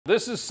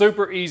This is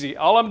super easy.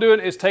 All I'm doing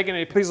is taking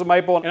a piece of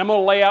maple and I'm going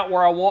to lay out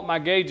where I want my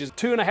gauges.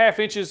 2.5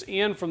 inches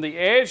in from the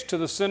edge to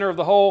the center of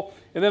the hole,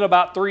 and then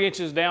about 3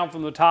 inches down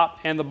from the top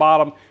and the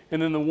bottom,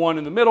 and then the one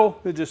in the middle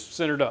is just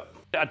centered up.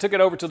 I took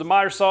it over to the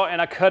miter saw and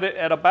I cut it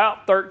at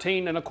about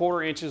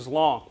 13.25 inches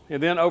long.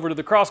 And then over to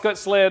the crosscut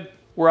sled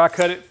where I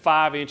cut it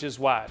 5 inches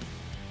wide.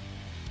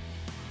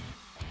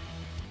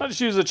 I just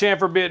use a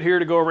chamfer bit here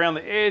to go around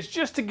the edge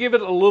just to give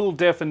it a little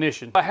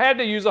definition. I had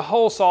to use a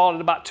hole saw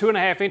at about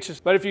 2.5 inches,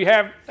 but if you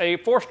have a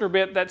Forstner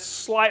bit that's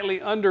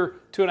slightly under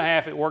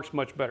 2.5, it works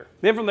much better.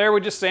 Then from there,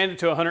 we just sand it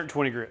to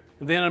 120 grit.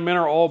 And then a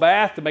mineral oil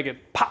bath to make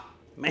it pop.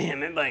 Man,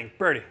 that thing's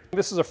pretty.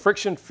 This is a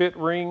friction fit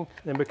ring,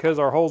 and because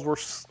our holes were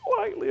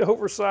slightly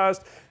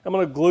oversized, I'm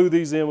gonna glue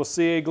these in with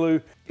CA glue.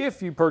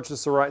 If you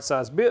purchase the right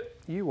size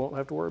bit, you won't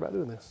have to worry about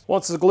doing this.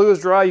 Once the glue is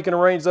dry, you can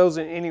arrange those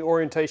in any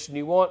orientation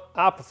you want.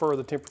 I prefer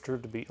the temperature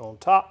to be on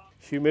top,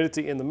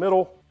 humidity in the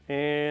middle,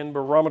 and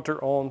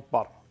barometer on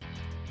bottom.